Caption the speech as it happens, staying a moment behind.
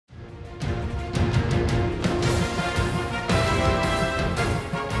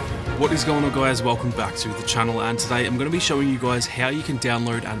What is going on, guys? Welcome back to the channel, and today I'm going to be showing you guys how you can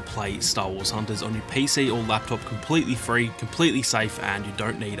download and play Star Wars Hunters on your PC or laptop completely free, completely safe, and you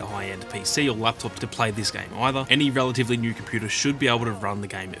don't need a high-end PC or laptop to play this game either. Any relatively new computer should be able to run the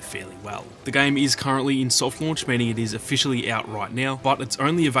game fairly well. The game is currently in soft launch, meaning it is officially out right now, but it's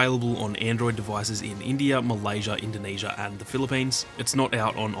only available on Android devices in India, Malaysia, Indonesia, and the Philippines. It's not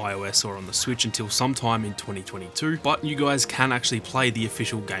out on iOS or on the Switch until sometime in 2022, but you guys can actually play the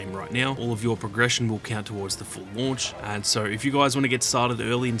official game right now. All of your progression will count towards the full launch, and so if you guys want to get started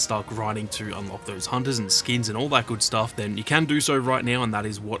early and start grinding to unlock those hunters and skins and all that good stuff, then you can do so right now, and that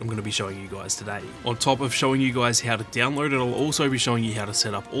is what I'm going to be showing you guys today. On top of showing you guys how to download it, I'll also be showing you how to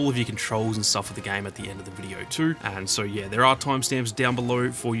set up all of your controls and stuff for the game at the end of the video too. And so yeah, there are timestamps down below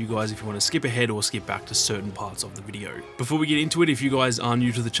for you guys if you want to skip ahead or skip back to certain parts of the video. Before we get into it, if you guys are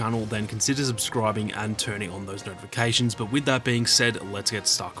new to the channel, then consider subscribing and turning on those notifications. But with that being said, let's get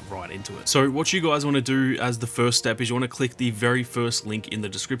stuck right into it. So what you guys want to do as the first step is you want to click the very first link in the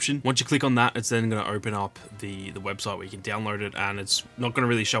description. Once you click on that, it's then going to open up the website where you can download it, and it's not going to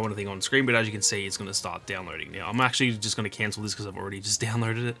really show anything on screen, but as you can see, it's going to start downloading. Now, I'm actually just going to cancel this because I've already just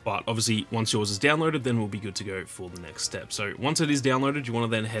downloaded it, but obviously once yours is downloaded, then we'll be good to go for the next step. So once it is downloaded, you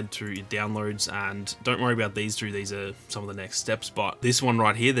want to then head to your downloads, and don't worry about these two, these are some of the next steps, but this one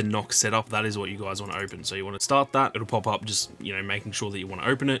right here, the Nox setup, that is what you guys want to open. So you want to start that, it'll pop up, just, you know, making sure that you want to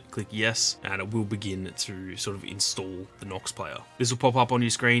open it, click yes, and it will begin to sort of install the Nox player. This will pop up on your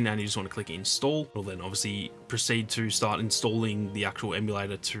screen, and you just want to click install. It'll then obviously proceed to start installing the actual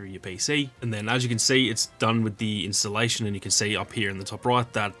emulator to your PC, and then as you can see, it's done with the installation, and you can see up here in the top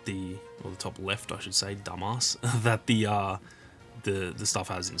right that the top left, I should say, dumbass, that the stuff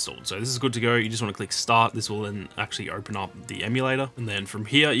has installed. So this is good to go. You just want to click start. This will then actually open up the emulator, and then from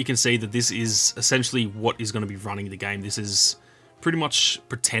here you can see that this is essentially what is going to be running the game. This is pretty much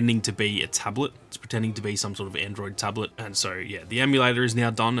pretending to be a tablet. It's pretending to be some sort of Android tablet. And so yeah, the emulator is now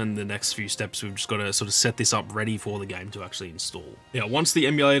done, and the next few steps we've just got to sort of set this up ready for the game to actually install. Now, once the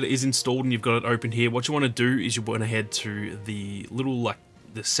emulator is installed and you've got it open here, what you want to do is you want to head to the little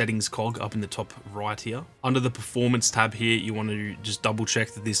the settings cog up in the top right here. Under the performance tab here, you want to just double check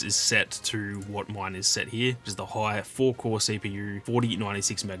that this is set to what mine is set here, which is the high 4-core CPU,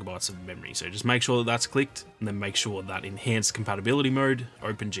 4096 megabytes of memory. So just make sure that that's clicked, and then make sure that enhanced compatibility mode,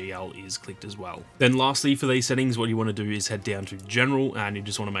 OpenGL, is clicked as well. Then lastly, for these settings, what you want to do is head down to general, and you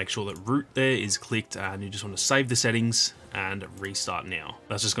just want to make sure that root there is clicked, and you just want to save the settings and restart now.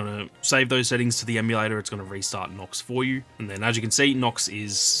 That's just going to save those settings to the emulator. It's going to restart Nox for you, and then as you can see, Nox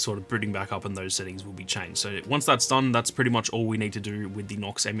is sort of booting back up, and those settings will be changed. So once that's done, that's pretty much all we need to do with the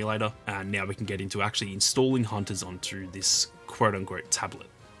Nox emulator, and now we can get into actually installing hunters onto this quote-unquote tablet.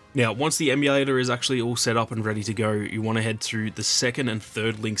 Now, once the emulator is actually all set up and ready to go, you want to head to the second and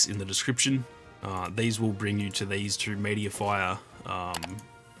third links in the description. These will bring you to these two Mediafire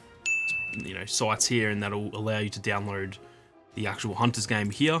sites here, and that'll allow you to download the actual Hunters game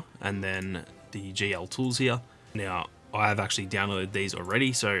here, and then the GLTools here. Now, I have actually downloaded these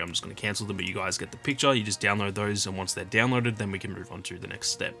already, so I'm just going to cancel them, but you guys get the picture. You just download those, and once they're downloaded, then we can move on to the next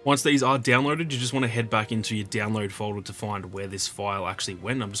step. Once these are downloaded, you just want to head back into your download folder to find where this file actually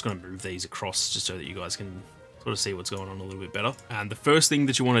went. I'm just going to move these across just so that you guys can sort of see what's going on a little bit better. And the first thing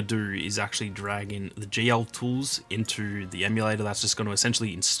that you want to do is actually drag in the GLTools into the emulator. That's just going to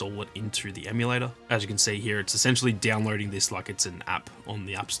essentially install it into the emulator. As you can see here, it's essentially downloading this like it's an app on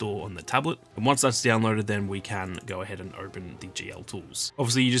the App Store on the tablet. And once that's downloaded, then we can go ahead and open the GLTools.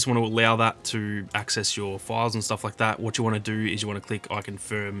 Obviously, you just want to allow that to access your files and stuff like that. What you want to do is you want to click I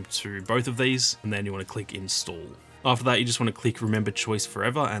confirm to both of these, and then you want to click install. After that, you just want to click remember choice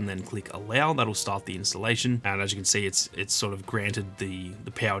forever, and then click allow. That'll start the installation, and as you can see, it's sort of granted the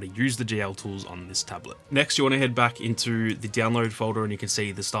power to use the GLTools on this tablet. Next, you want to head back into the download folder, and you can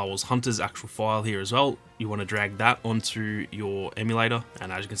see the Star Wars Hunters actual file here as well. You want to drag that onto your emulator,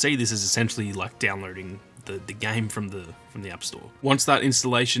 and as you can see, this is essentially like downloading the game from the App Store. Once that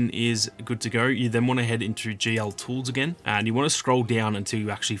installation is good to go, you then want to head into GLTools again, and you want to scroll down until you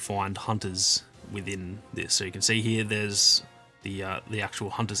actually find Hunters within this. So you can see here there's the actual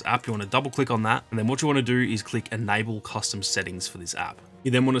Hunters app. You want to double click on that, and then what you want to do is click enable custom settings for this app.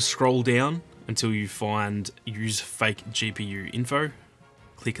 You then want to scroll down until you find use fake GPU info.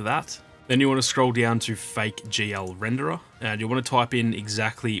 Click that. Then you want to scroll down to fake GL renderer, and you want to type in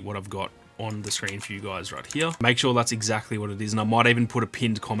exactly what I've got on the screen for you guys right here. Make sure that's exactly what it is, and I might even put a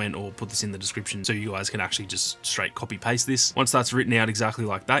pinned comment or put this in the description so you guys can actually just straight copy paste this. Once that's written out exactly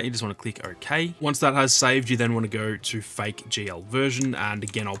like that, you just want to click OK. Once that has saved, you then want to go to fake GL version, and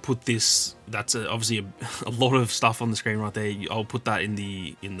again, I'll put this that's obviously a lot of stuff on the screen right there. I'll put that in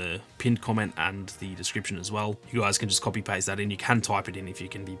the pinned comment and the description as well. You guys can just copy paste that in. You can type it in if you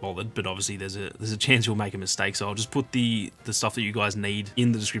can be bothered, but obviously there's a chance you'll make a mistake. So I'll just put the stuff that you guys need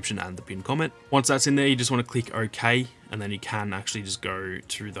in the description and the pinned comment. Once that's in there, you just want to click OK, and then you can actually just go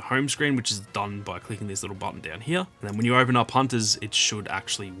to the home screen, which is done by clicking this little button down here. And then when you open up Hunters, it should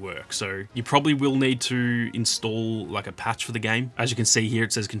actually work. So you probably will need to install like a patch for the game. As you can see here,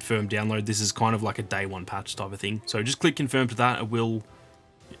 it says confirm download. This is kind of like a day one patch type of thing. So just click confirm to that.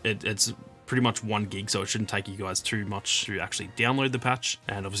 It's pretty much 1 gig, so it shouldn't take you guys too much to actually download the patch.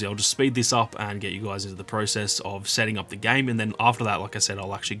 And obviously I'll just speed this up and get you guys into the process of setting up the game, and then after that, like I said,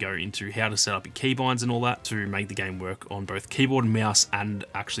 I'll actually go into how to set up your keybinds and all that to make the game work on both keyboard and mouse and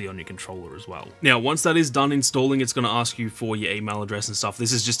actually on your controller as well. Now once that is done installing, it's going to ask you for your email address and stuff.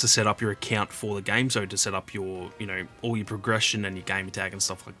 This is just to set up your account for the game, so to set up your, you know, all your progression and your game tag and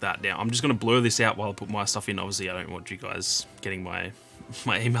stuff like that. Now I'm just going to blur this out while I put my stuff in. Obviously I don't want you guys getting my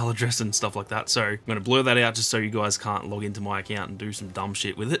email address and stuff like that, so I'm going to blur that out just so you guys can't log into my account and do some dumb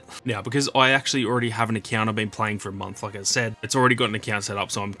shit with it. Now because I actually already have an account, I've been playing for a month, like I said, it's already got an account set up,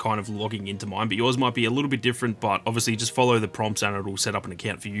 so I'm kind of logging into mine, but yours might be a little bit different. But obviously just follow the prompts and it'll set up an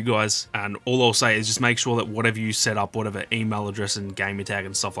account for you guys. And all I'll say is just make sure that whatever you set up, whatever email address and gamer tag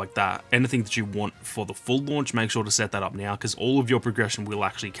and stuff like that, anything that you want for the full launch, make sure to set that up now, because all of your progression will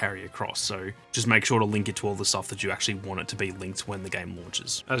actually carry across. So just make sure to link it to all the stuff that you actually want it to be linked when the game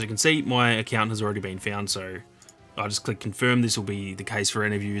launches. As you can see, my account has already been found, so I just click confirm. This will be the case for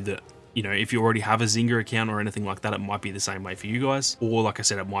any of you that, you know, if you already have a Zynga account or anything like that, it might be the same way for you guys. Or like I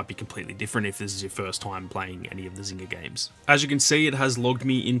said, it might be completely different if this is your first time playing any of the Zynga games. As you can see, it has logged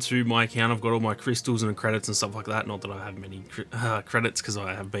me into my account. I've got all my crystals and credits and stuff like that. Not that I have many credits, because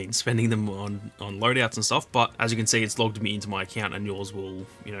I have been spending them on loadouts and stuff. But as you can see, it's logged me into my account, and yours will,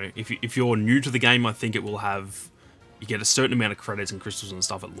 you know, if you're new to the game, I think it will have, you get a certain amount of credits and crystals and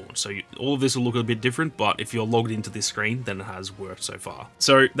stuff at launch. So all of this will look a bit different, but if you're logged into this screen, then it has worked so far.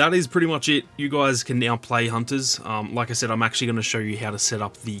 So that is pretty much it. You guys can now play Hunters. Like I said, I'm actually going to show you how to set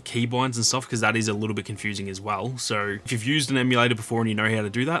up the keybinds and stuff, because that is a little bit confusing as well. So if you've used an emulator before and you know how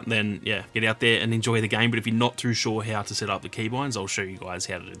to do that, then yeah, get out there and enjoy the game. But if you're not too sure how to set up the keybinds, I'll show you guys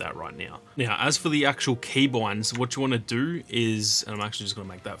how to do that right now. Now, as for the actual keybinds, what you want to do is, and I'm actually just going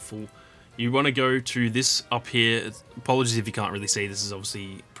to make that full, you want to go to this up here. Apologies if you can't really see, this is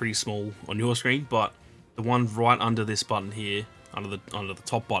obviously pretty small on your screen, but the one right under this button here, under the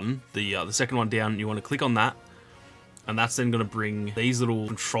top button, the second one down, you want to click on that, and that's then going to bring these little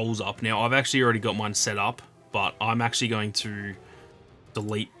controls up. Now I've actually already got mine set up, but I'm actually going to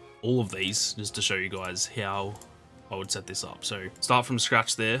delete all of these just to show you guys how I would set this up. So start from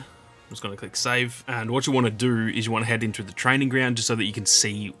scratch there. I'm just going to click save, and what you want to do is you want to head into the training ground just so that you can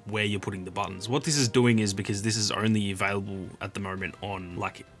see where you're putting the buttons. What this is doing is, because this is only available at the moment on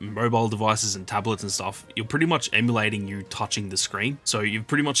like mobile devices and tablets and stuff, you're pretty much emulating you touching the screen. So you've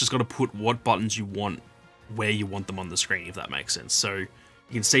pretty much just got to put what buttons you want where you want them on the screen, if that makes sense. So you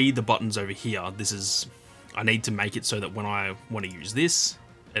can see the buttons over here. This is, I need to make it so that when I want to use this,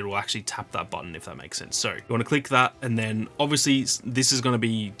 it will actually tap that button, if that makes sense. So you want to click that, and then obviously this is going to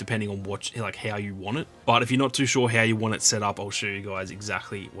be depending on what, like how you want it. But if you're not too sure how you want it set up, I'll show you guys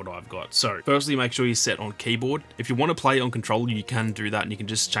exactly what I've got. So firstly, make sure you set on keyboard. If you want to play on controller, you can do that, and you can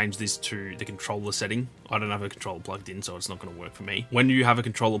just change this to the controller setting. I don't have a controller plugged in, so it's not going to work for me. When you have a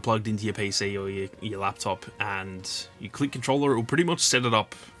controller plugged into your PC or your laptop and you click controller, it will pretty much set it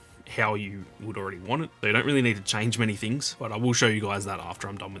up how you would already want it. So you don't really need to change many things, but I will show you guys that after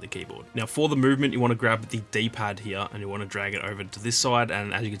I'm done with the keyboard. Now for the movement, you want to grab the D-pad here and you want to drag it over to this side,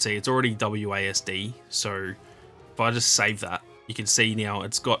 and as you can see, it's already WASD. So if I just save that, you can see now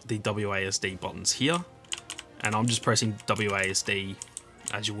it's got the WASD buttons here, and I'm just pressing WASD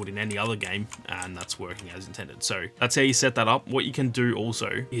as you would in any other game, and that's working as intended. So that's how you set that up. What you can do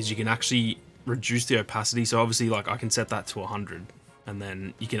also is you can actually reduce the opacity. So obviously, like, I can set that to 100, and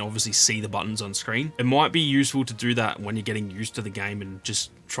then you can obviously see the buttons on screen. It might be useful to do that when you're getting used to the game and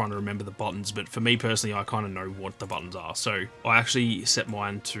just trying to remember the buttons, but for me personally, I kind of know what the buttons are. So I actually set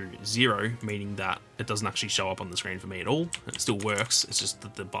mine to 0, meaning that it doesn't actually show up on the screen for me at all. It still works, it's just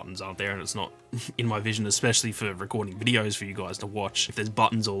that the buttons aren't there and it's not in my vision, especially for recording videos for you guys to watch. If there's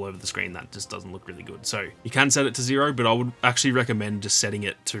buttons all over the screen, that just doesn't look really good. So you can set it to 0, but I would actually recommend just setting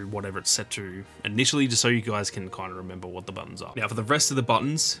it to whatever it's set to initially, just so you guys can kind of remember what the buttons are. Now for the rest of the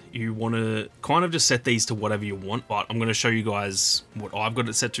buttons, you want to kind of just set these to whatever you want, but I'm going to show you guys what I've got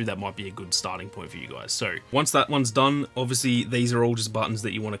it set to, that might be a good starting point for you guys. So once that one's done, obviously these are all just buttons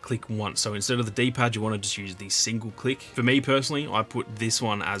that you want to click once. So instead of the D-pad, you want to just use the single click. For me personally, I put this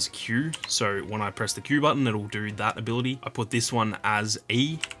one as Q. So when I press the Q button, it'll do that ability. I put this one as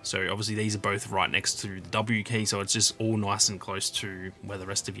E. So obviously these are both right next to the W key. So it's just all nice and close to where the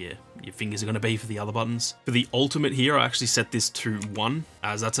rest of your fingers are going to be for the other buttons. For the ultimate here, I actually set this to 1,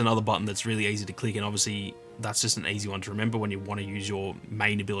 as that's another button that's really easy to click, and obviously that's just an easy one to remember when you want to use your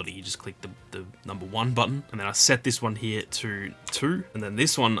main ability. You just click the number 1 button, and then I set this one here to 2, and then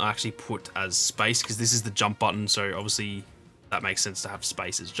this one I actually put as space because this is the jump button, so obviously that makes sense to have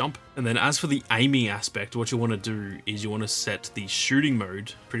space as jump. And then as for the aiming aspect, what you want to do is you want to set the shooting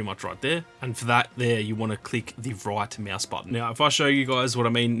mode pretty much right there. And for that there, you want to click the right mouse button. Now, if I show you guys what I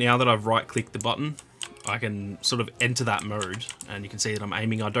mean, now that I've right clicked the button, I can sort of enter that mode and you can see that I'm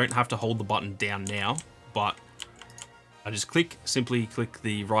aiming. I don't have to hold the button down now, but I just simply click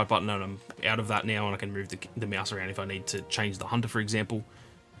the right button and I'm out of that now, and I can move the mouse around if I need to change the hunter, for example.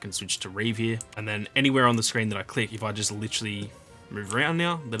 Can switch to Reeve here, and then anywhere on the screen that I click, if I just literally move around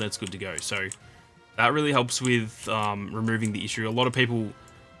now, then it's good to go. So that really helps with removing the issue. A lot of people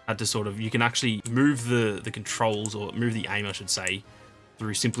had to sort of, you can actually move the controls, or move the aim I should say,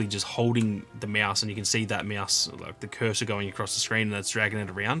 through simply just holding the mouse, and you can see that mouse, like the cursor going across the screen, and that's dragging it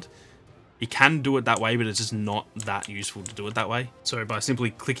around. You can do it that way, but it's just not that useful to do it that way. So by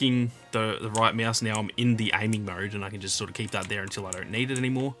simply clicking the right mouse, now I'm in the aiming mode, and I can just sort of keep that there until I don't need it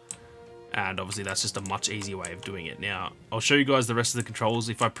anymore. And obviously that's just a much easier way of doing it. Now, I'll show you guys the rest of the controls.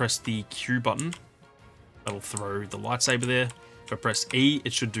 If I press the Q button, that'll throw the lightsaber there. If I press E,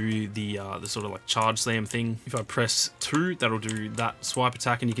 it should do the sort of like charge slam thing. If I press 2, that'll do that swipe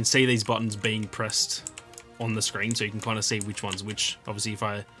attack, and you can see these buttons being pressed on the screen, so you can kind of see which one's which. Obviously, if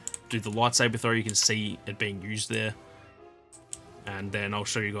I do the lightsaber throw, you can see it being used there. And then I'll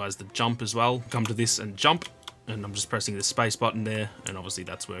show you guys the jump as well. Come to this and jump, and I'm just pressing the space button there, and obviously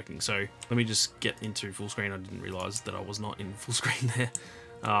that's working. So let me just get into full screen. I didn't realize that I was not in full screen there.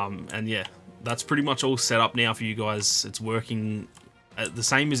 And yeah, that's pretty much all set up now for you guys. It's working the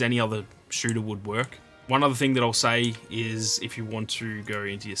same as any other shooter would work. One other thing that I'll say is if you want to go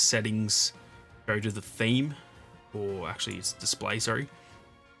into your settings, go to the theme, or actually it's display, sorry.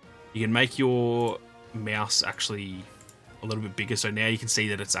 You can make your mouse actually a little bit bigger, so now you can see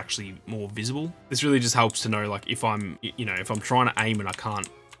that it's actually more visible. This really just helps to know, like, if I'm, if I'm trying to aim and I can't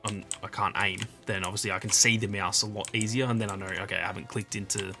aim, then obviously I can see the mouse a lot easier, and then I know, okay, I haven't clicked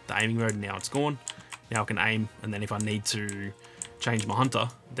into the aiming mode, and now it's gone. Now I can aim, and then if I need to change my hunter,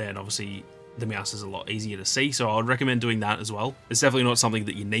 then obviously the mouse is a lot easier to see, so I would recommend doing that as well. It's definitely not something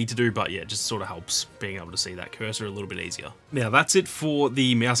that you need to do, but yeah, it just sort of helps being able to see that cursor a little bit easier. Now that's it for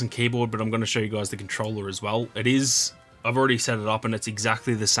the mouse and keyboard, but I'm going to show you guys the controller as well. I've already set it up, and it's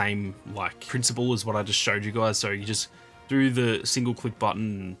exactly the same like principle as what I just showed you guys. So you just do the single click button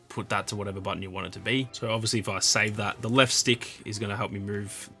and put that to whatever button you want it to be. So obviously if I save that, the left stick is going to help me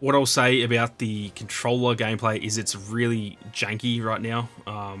move. What I'll say about the controller gameplay is it's really janky right now.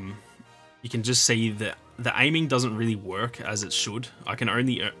 You can just see that the aiming doesn't really work as it should. I can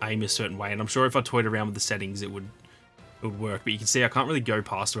only aim a certain way, and I'm sure if I toyed around with the settings, it would work, but you can see I can't really go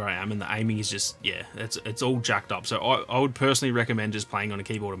past where I am, and the aiming is just, yeah, it's all jacked up. So I would personally recommend just playing on a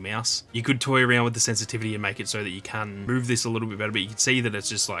keyboard and mouse. You could toy around with the sensitivity and make it so that you can move this a little bit better, but you can see that it's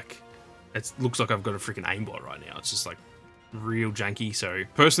just like, it looks like I've got a freaking aimbot right now. It's just like real janky. So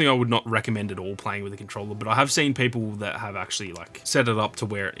personally, I would not recommend at all playing with a controller, but I have seen people that have actually like set it up to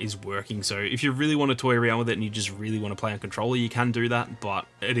where it is working. So if you really want to toy around with it and you just really want to play on controller, you can do that, but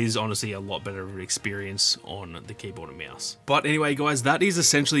it is honestly a lot better of an experience on the keyboard and mouse. But anyway guys, that is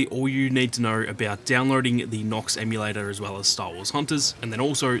essentially all you need to know about downloading the Nox emulator as well as Star Wars Hunters, and then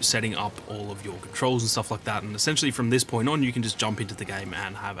also setting up all of your controls and stuff like that. And essentially from this point on, you can just jump into the game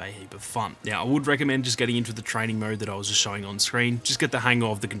and have a heap of fun. Now I would recommend just getting into the training mode that I was just showing on screen. Just get the hang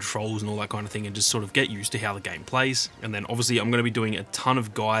of the controls and all that kind of thing, and just sort of get used to how the game plays. And then obviously I'm going to be doing a ton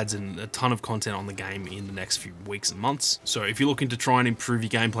of guides and a ton of content on the game in the next few weeks and months. So if you're looking to try and improve your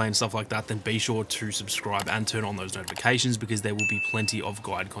gameplay and stuff like that, then be sure to subscribe and turn on those notifications, because there will be plenty of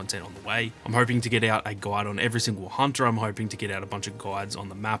guide content on the way. I'm hoping to get out a guide on every single hunter. I'm hoping to get out a bunch of guides on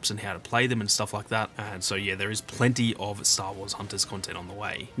the maps and how to play them and stuff like that. And so yeah, there is plenty of Star Wars Hunters content on the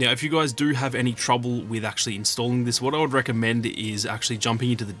way. Now if you guys do have any trouble with actually installing this, what I would recommend recommend is actually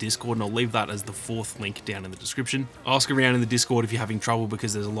jumping into the Discord, and I'll leave that as the 4th link down in the description. Ask around in the Discord if you're having trouble,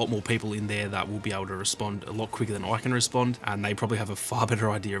 because there's a lot more people in there that will be able to respond a lot quicker than I can respond, and they probably have a far better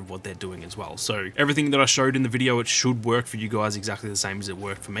idea of what they're doing as well. So everything that I showed in the video, it should work for you guys exactly the same as it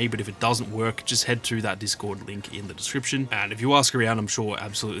worked for me, but if it doesn't work, just head to that Discord link in the description, and if you ask around, I'm sure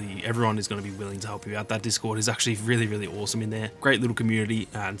absolutely everyone is going to be willing to help you out. That Discord is actually really awesome in there. Great little community,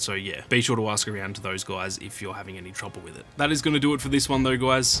 and so yeah, be sure to ask around to those guys if you're having any trouble with it. That is going to do it for this one though,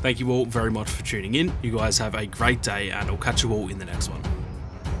 guys. Thank you all very much for tuning in. You guys have a great day, and I'll catch you all in the next one.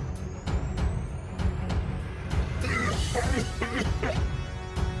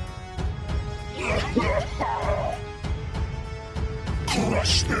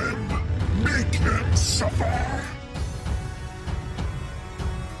 Crush them! Make them suffer!